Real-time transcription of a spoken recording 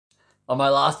On my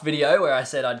last video where I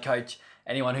said I'd coach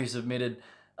anyone who submitted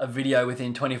a video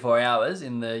within 24 hours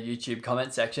in the YouTube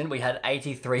comment section, we had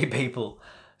 83 people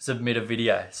submit a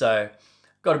video. So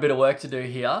got a bit of work to do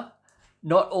here.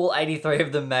 Not all 83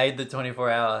 of them made the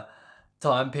 24-hour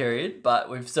time period, but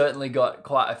we've certainly got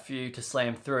quite a few to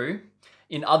slam through.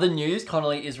 In other news,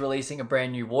 Connelly is releasing a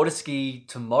brand new water ski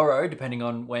tomorrow, depending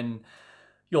on when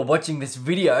you're watching this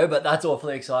video, but that's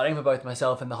awfully exciting for both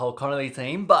myself and the whole Connelly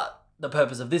team. But the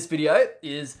purpose of this video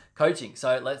is coaching.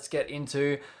 So let's get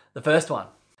into the first one.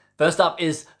 First up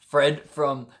is Fred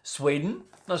from Sweden.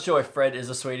 Not sure if Fred is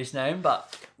a Swedish name,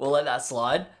 but we'll let that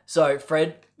slide. So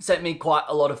Fred sent me quite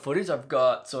a lot of footage. I've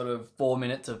got sort of 4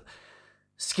 minutes of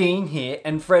skiing here.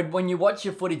 And Fred, when you watch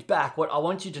your footage back, what I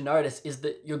want you to notice is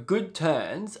that your good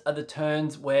turns are the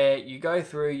turns where you go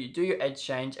through, you do your edge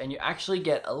change, and you actually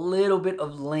get a little bit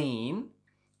of lean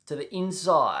to the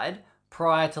inside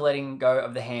prior to letting go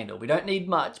of the handle. We don't need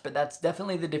much, but that's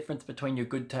definitely the difference between your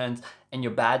good turns and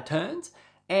your bad turns.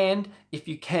 And if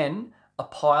you can, a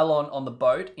pylon on the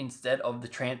boat instead of the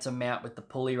transom mount with the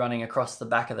pulley running across the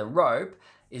back of the rope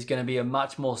is going to be a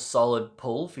much more solid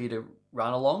pull for you to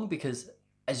run along, because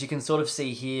as you can sort of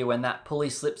see here, when that pulley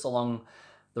slips along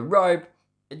the rope,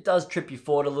 it does trip you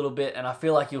forward a little bit, and I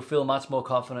feel like you'll feel much more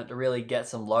confident to really get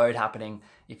some load happening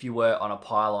if you were on a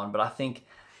pylon. But I think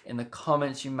in the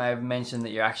comments you may have mentioned that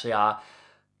you actually are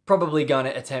probably going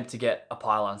to attempt to get a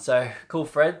pylon. So cool,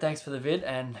 Fred, thanks for the vid,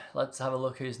 and let's have a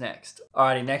look who's next.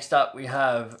 Alrighty, next up we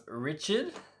have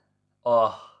Richard.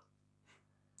 Oh,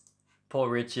 poor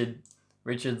Richard.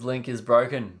 Richard's link is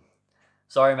broken.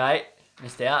 Sorry, mate,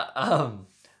 missed out.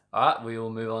 Alright, we will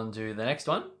move on to the next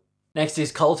one. Next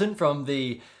is Colton from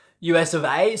the US of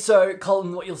A. So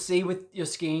Colton, what you'll see with your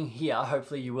skiing here,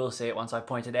 hopefully you will see it once I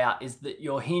point it out, is that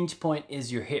your hinge point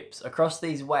is your hips. Across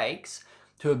these wakes,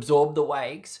 to absorb the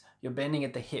wakes, you're bending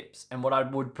at the hips. And what I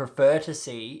would prefer to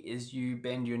see is you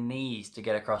bend your knees to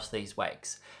get across these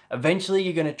wakes. Eventually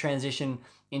you're going to transition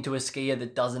into a skier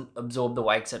that doesn't absorb the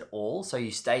wakes at all. So you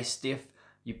stay stiff,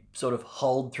 you sort of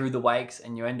hold through the wakes,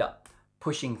 and you end up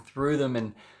pushing through them,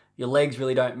 and your legs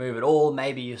really don't move at all.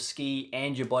 Maybe your ski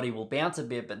and your body will bounce a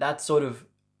bit, but that's sort of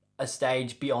a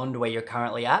stage beyond where you're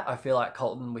currently at. I feel like,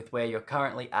 Colton, with where you're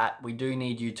currently at, we do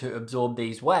need you to absorb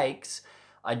these wakes.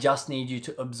 I just need you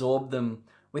to absorb them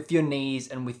with your knees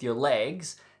and with your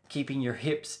legs, keeping your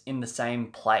hips in the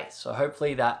same place. So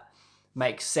hopefully that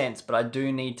makes sense, but I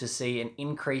do need to see an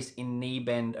increase in knee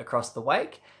bend across the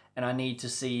wake, and I need to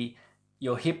see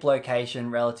your hip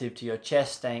location relative to your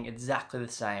chest staying exactly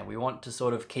the same. We want to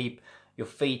sort of keep your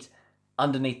feet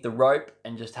underneath the rope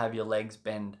and just have your legs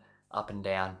bend up and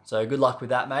down. So good luck with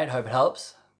that, mate. Hope it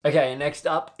helps. Okay, next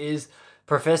up is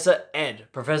Professor Ed.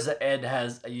 Professor Ed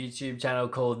has a YouTube channel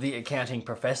called The Accounting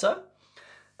Professor.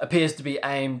 Appears to be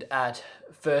aimed at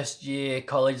first year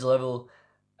college level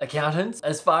accountants.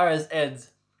 As far as Ed's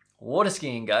water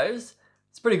skiing goes,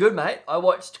 it's pretty good, mate. I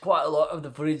watched quite a lot of the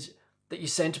footage that you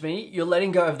sent me. You're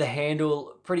letting go of the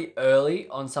handle pretty early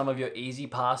on some of your easy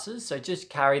passes. So just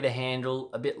carry the handle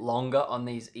a bit longer on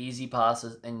these easy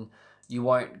passes, and you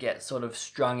won't get sort of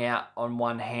strung out on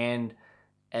one hand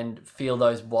and feel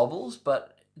those wobbles.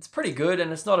 But it's pretty good,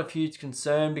 and it's not a huge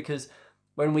concern, because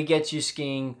when we get you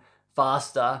skiing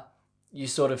faster, you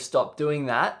sort of stop doing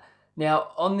that.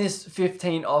 Now on this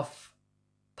 15 off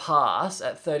pass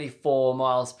at 34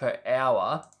 miles per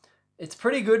hour, it's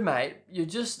pretty good, mate. You're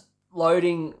just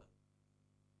loading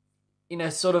in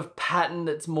a sort of pattern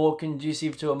that's more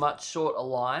conducive to a much shorter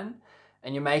line,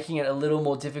 and you're making it a little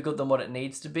more difficult than what it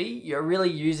needs to be. You're really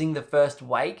using the first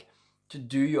wake to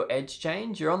do your edge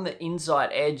change. You're on the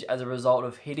inside edge as a result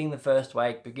of hitting the first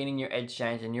wake, beginning your edge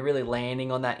change, and you're really landing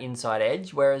on that inside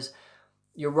edge, whereas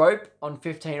your rope on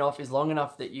 15 off is long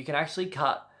enough that you can actually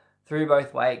cut through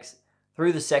both wakes,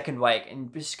 through the second wake,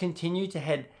 and just continue to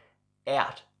head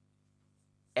out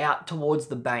towards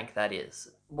the bank, that is.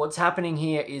 What's happening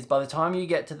here is by the time you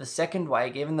get to the second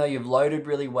wake, even though you've loaded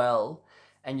really well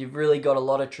and you've really got a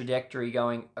lot of trajectory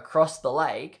going across the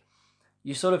lake,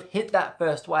 you sort of hit that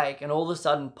first wake and all of a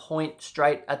sudden point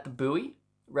straight at the buoy,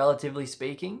 relatively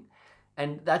speaking.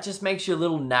 And that just makes you a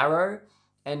little narrow,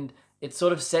 and it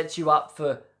sort of sets you up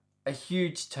for a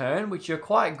huge turn, which you're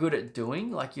quite good at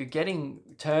doing. Like, you're getting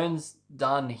turns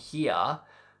done here,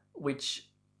 which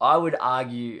I would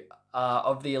argue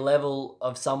of the level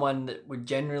of someone that would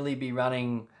generally be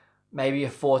running maybe a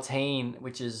 14,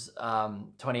 which is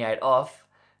 28 off,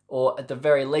 or at the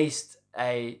very least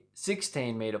a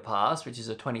 16 meter pass, which is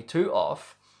a 22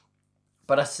 off.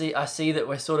 But I see that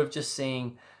we're sort of just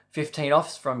seeing 15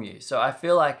 offs from you. So I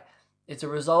feel like it's a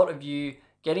result of you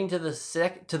getting to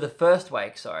the first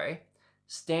wake,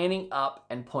 standing up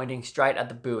and pointing straight at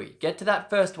the buoy. Get to that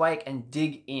first wake and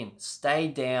dig in. Stay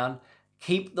down,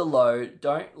 keep the load.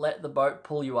 Don't let the boat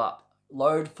pull you up.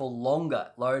 Load for longer,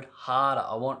 load harder.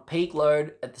 I want peak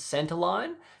load at the center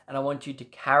line, and I want you to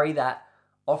carry that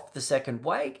off the second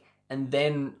wake and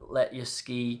then let your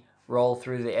ski roll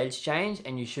through the edge change,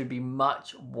 and you should be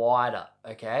much wider,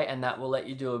 okay? And that will let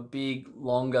you do a big,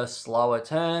 longer, slower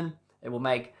turn. It will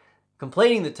make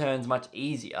completing the turns much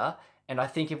easier. And I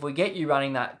think if we get you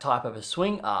running that type of a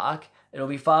swing arc, it'll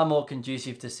be far more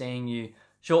conducive to seeing you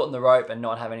shorten the rope and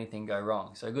not have anything go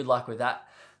wrong. So good luck with that,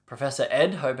 Professor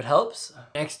Ed. Hope it helps.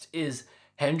 Next is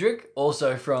Hendrik,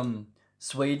 also from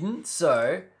Sweden.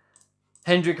 So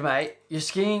Hendrik, mate, your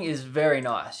skiing is very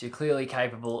nice. You're clearly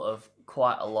capable of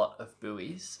quite a lot of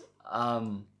buoys.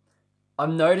 I'm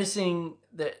noticing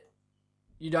that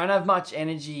you don't have much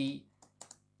energy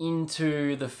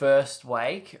into the first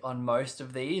wake on most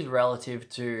of these relative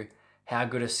to how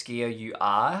good a skier you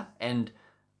are. And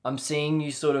I'm seeing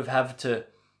you sort of have to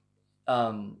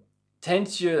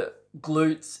tense your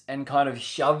glutes and kind of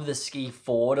shove the ski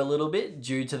forward a little bit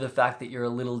due to the fact that you're a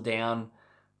little down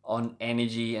on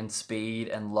energy and speed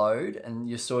and load. And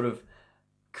you're sort of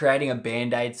creating a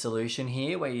band-aid solution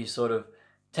here where you sort of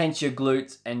tense your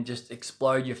glutes and just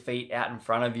explode your feet out in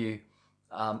front of you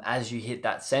as you hit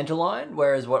that center line.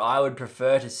 Whereas what I would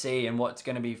prefer to see, and what's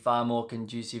going to be far more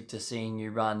conducive to seeing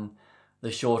you run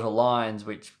the shorter lines,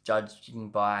 which judging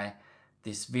by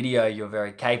this video you're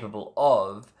very capable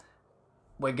of,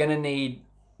 we're going to need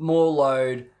more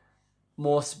load,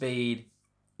 more speed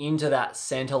into that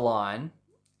center line,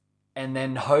 and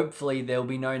then hopefully there'll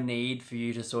be no need for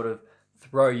you to sort of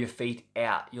throw your feet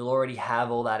out. You'll already have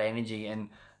all that energy, and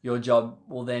your job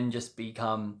will then just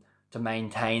become to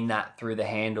maintain that through the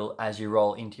handle as you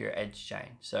roll into your edge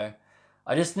change. So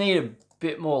I just need a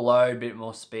bit more load, a bit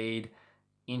more speed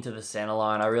into the center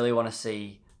line. I really want to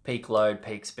see peak load,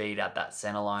 peak speed at that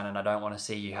center line, and I don't want to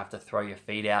see you have to throw your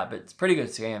feet out, but it's pretty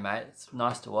good skiing, mate. It's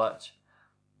nice to watch.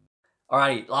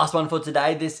 Alrighty, last one for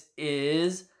today. This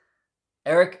is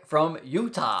Eric from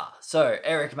Utah. So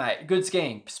Eric, mate, good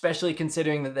skiing, especially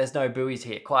considering that there's no buoys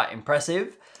here. Quite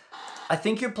impressive. I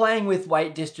think you're playing with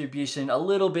weight distribution a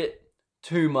little bit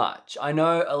too much. I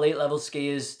know elite level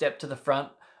skiers step to the front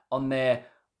on their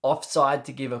offside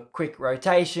to give a quick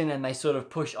rotation, and they sort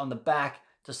of push on the back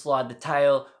to slide the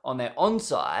tail on their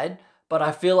onside. But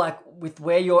I feel like with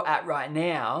where you're at right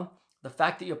now, the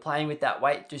fact that you're playing with that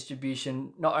weight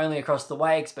distribution, not only across the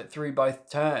wakes, but through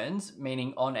both turns,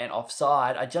 meaning on and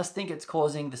offside, I just think it's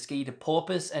causing the ski to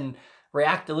porpoise and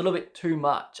react a little bit too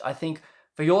much. I think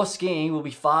for your skiing, we'll be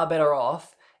far better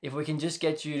off if we can just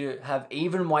get you to have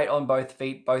even weight on both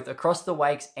feet, both across the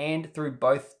wakes and through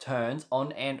both turns,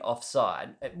 on and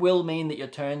offside. It will mean that your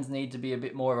turns need to be a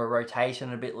bit more of a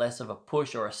rotation, a bit less of a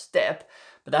push or a step,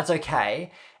 but that's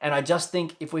okay. And I just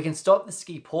think if we can stop the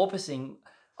ski porpoising,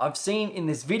 I've seen in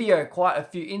this video quite a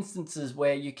few instances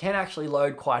where you can actually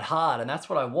load quite hard, and that's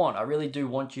what I want. I really do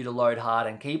want you to load hard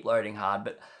and keep loading hard,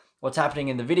 but what's happening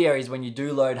in the video is when you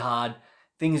do load hard,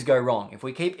 things go wrong. If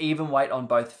we keep even weight on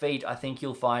both feet, I think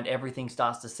you'll find everything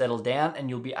starts to settle down, and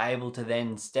you'll be able to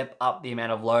then step up the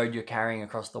amount of load you're carrying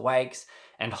across the wakes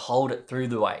and hold it through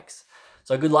the wakes.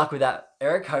 So good luck with that,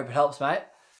 Eric. Hope it helps, mate.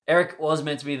 Eric was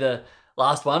meant to be the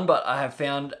last one, but I have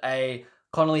found a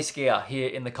Connelly skier here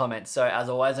in the comments. So as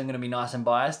always, I'm going to be nice and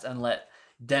biased and let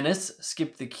Dennis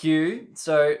skip the queue.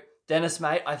 So Dennis,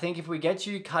 mate, I think if we get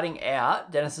you cutting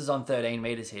out, Dennis is on 13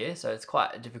 meters here, so it's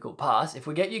quite a difficult pass. If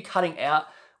we get you cutting out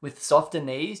with softer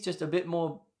knees, just a bit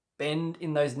more bend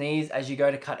in those knees as you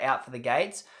go to cut out for the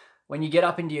gates, when you get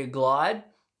up into your glide,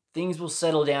 things will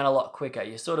settle down a lot quicker.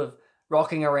 You're sort of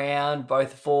rocking around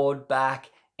both forward, back,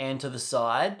 and to the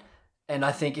side. And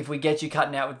I think if we get you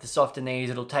cutting out with the softer knees,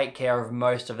 it'll take care of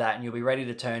most of that, and you'll be ready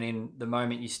to turn in the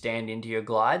moment you stand into your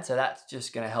glide. So that's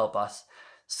just going to help us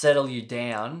settle you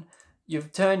down.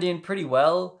 You've turned in pretty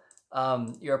well.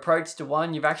 Your approach to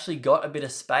one, you've actually got a bit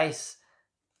of space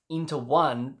into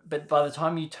one, but by the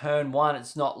time you turn one,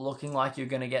 it's not looking like you're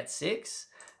going to get six.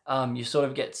 You sort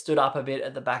of get stood up a bit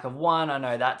at the back of one. I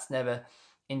know that's never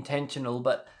intentional,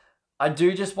 but I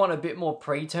do just want a bit more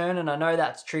pre-turn, and I know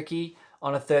that's tricky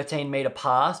on a 13-meter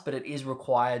pass, but it is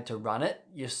required to run it.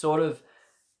 You're sort of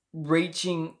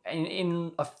reaching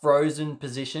in a frozen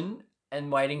position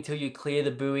and waiting till you clear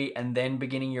the buoy and then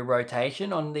beginning your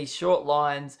rotation. On these short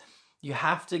lines, you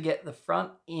have to get the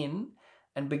front in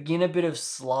and begin a bit of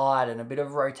slide and a bit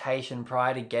of rotation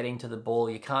prior to getting to the ball.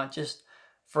 You can't just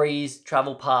freeze,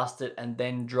 travel past it, and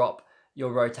then drop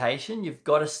your rotation. You've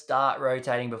got to start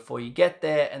rotating before you get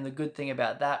there. And the good thing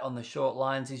about that on the short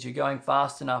lines is you're going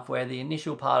fast enough where the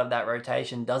initial part of that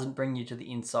rotation doesn't bring you to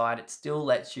the inside. It still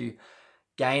lets you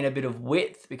gain a bit of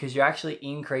width because you're actually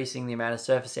increasing the amount of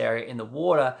surface area in the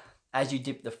water as you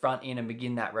dip the front in and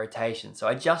begin that rotation. So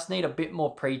I just need a bit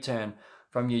more pre-turn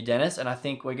from you, Dennis. And I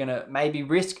think we're gonna maybe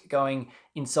risk going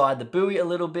inside the buoy a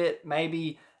little bit.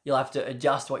 Maybe you'll have to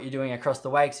adjust what you're doing across the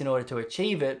wakes in order to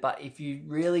achieve it. But if you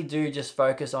really do just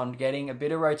focus on getting a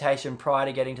bit of rotation prior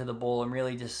to getting to the ball and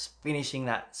really just finishing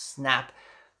that snap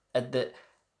at the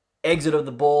exit of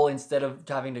the ball instead of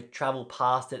having to travel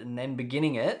past it and then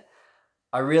beginning it,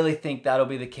 I really think that'll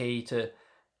be the key to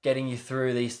getting you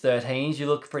through these 13s. You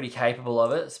look pretty capable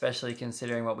of it, especially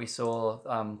considering what we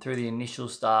saw through the initial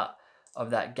start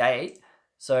of that gate.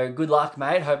 So good luck,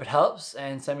 mate. Hope it helps,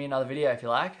 and send me another video if you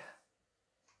like.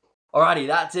 Alrighty,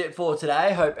 that's it for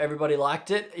today. Hope everybody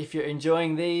liked it. If you're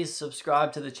enjoying these,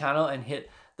 subscribe to the channel and hit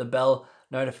the bell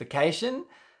notification,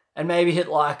 and maybe hit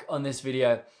like on this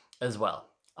video as well.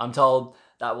 I'm told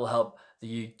that will help the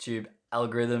YouTube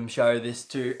algorithm show this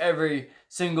to every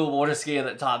single water skier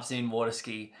that types in water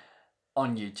ski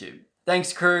on YouTube.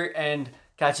 Thanks, crew, and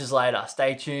catch us later.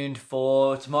 Stay tuned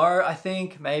for tomorrow, I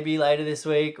think, maybe later this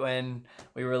week, when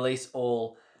we release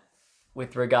all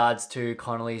with regards to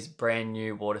Connelly's brand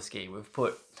new water ski. We've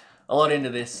put a lot into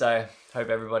this, so hope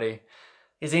everybody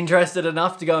is interested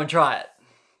enough to go and try it.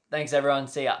 Thanks, everyone.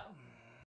 See ya.